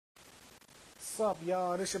up,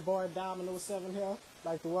 y'all? This your boy Dominoes 7 here.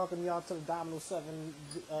 Like to welcome y'all to the Dominoes 7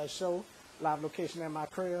 show, live location at my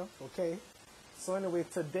crib, okay? So anyway,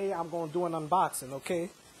 today I'm going to do an unboxing, okay?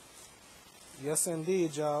 Yes,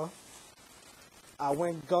 indeed, y'all. I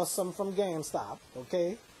went and got something from GameStop,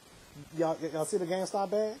 okay? Y'all see the GameStop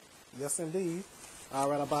bag? Yes, indeed. All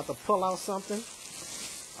right, I'm about to pull out something.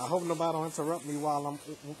 I hope nobody don't interrupt me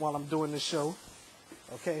while I'm doing this show,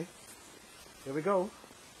 okay? Here we go.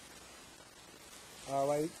 All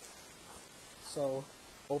right. So,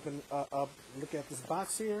 open up. Look at this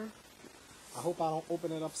box here. I hope I don't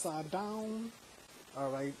open it upside down. All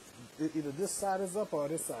right. Either this side is up or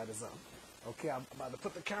this side is up. Okay. I'm about to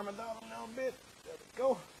put the camera down a little bit. There we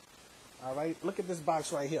go. All right. Look at this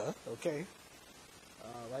box right here. Okay.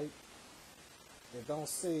 All right. It don't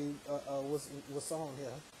say what's on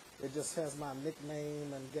here. It just has my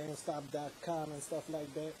nickname and GameStop.com and stuff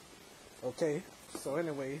like that. Okay. So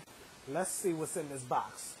anyway, let's see what's in this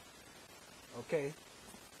box. Okay.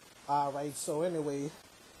 All right. So anyway,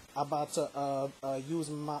 I'm about to use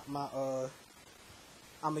I'm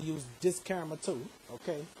gonna use this camera too.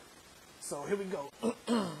 Okay. So here we go.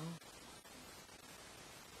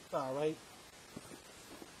 All right.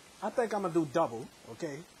 I think I'm gonna do double.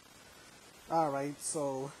 Okay. All right.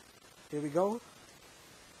 So here we go.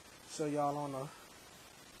 Show y'all on the.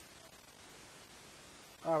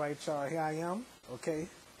 All right, y'all. Here I am. Okay.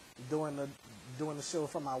 Doing the show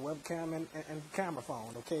from my webcam and camera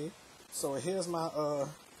phone, okay? So here's my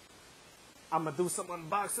I'm gonna do some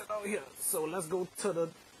unboxing out here. So let's go to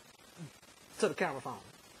the camera phone.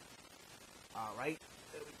 All right,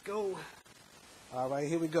 there we go. All right,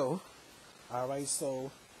 here we go. All right,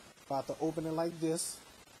 so about to open it like this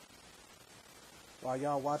while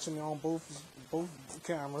y'all watching me on both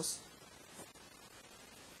cameras.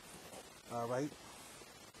 All right,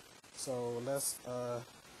 so let's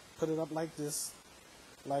put it up like this,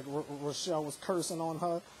 like Rochelle was cursing on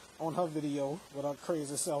her video with her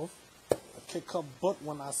crazy self. I kick her butt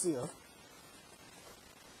when I see her.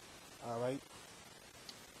 All right,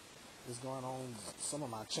 it's going on some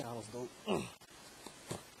of my channels though.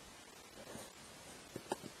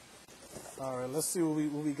 All right, let's see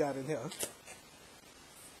what we got in here.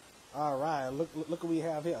 All right, look what we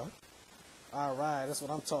have here. All right, that's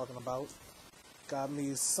what I'm talking about. Got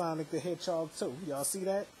me Sonic the Hedgehog 2. Y'all see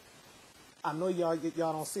that? I know y'all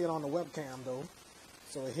don't see it on the webcam though.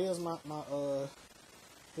 So here's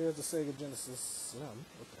here's the Sega Genesis Slim.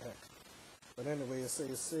 What the heck? But anyway, it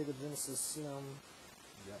says Sega Genesis Slim.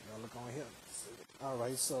 Y'all look on here. All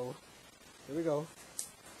right, so here we go.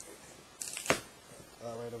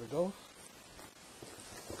 All right, there we go.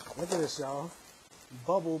 Look at this, y'all.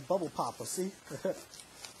 Bubble popper. See?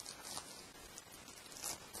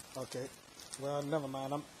 Okay. Well, never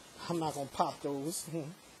mind. I'm not gonna pop those.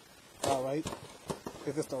 All right,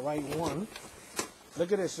 if it's the right one.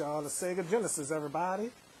 Look at this, y'all. The Sega Genesis, everybody.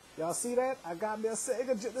 Y'all see that? I got me a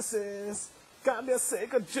Sega Genesis. Got me a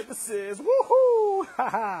Sega Genesis. Woohoo!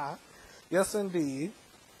 Haha. Yes, indeed.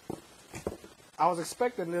 I was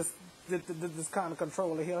expecting this kind of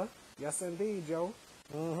controller here. Yes, indeed, Joe.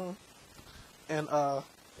 And the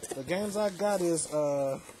games I got is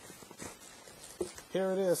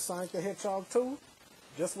here it is, Sonic the Hedgehog 2.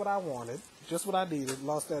 Just what I wanted. Just what I needed.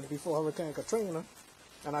 Lost that before Hurricane Katrina.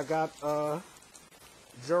 And I got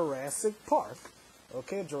Jurassic Park.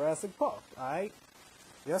 Okay, Jurassic Park. Alright?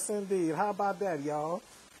 Yes, indeed. How about that, y'all?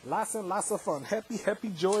 Lots and lots of fun. Happy,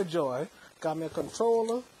 joy. Got me a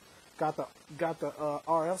controller. Got the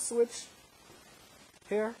RF switch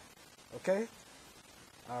here. Okay?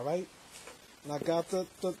 Alright. And I got the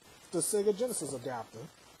Sega Genesis adapter.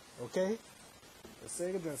 Okay? The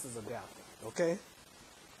Sega Genesis adapter. Okay?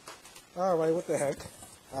 All right, what the heck?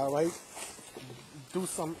 All right, do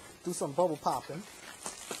some bubble popping.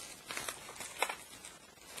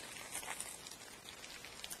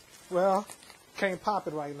 Well, can't pop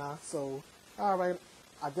it right now, so all right.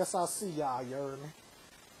 I guess I'll see y'all. You heard me?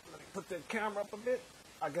 Let me put that camera up a bit.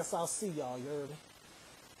 I guess I'll see y'all. You heard me?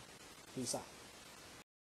 Peace out.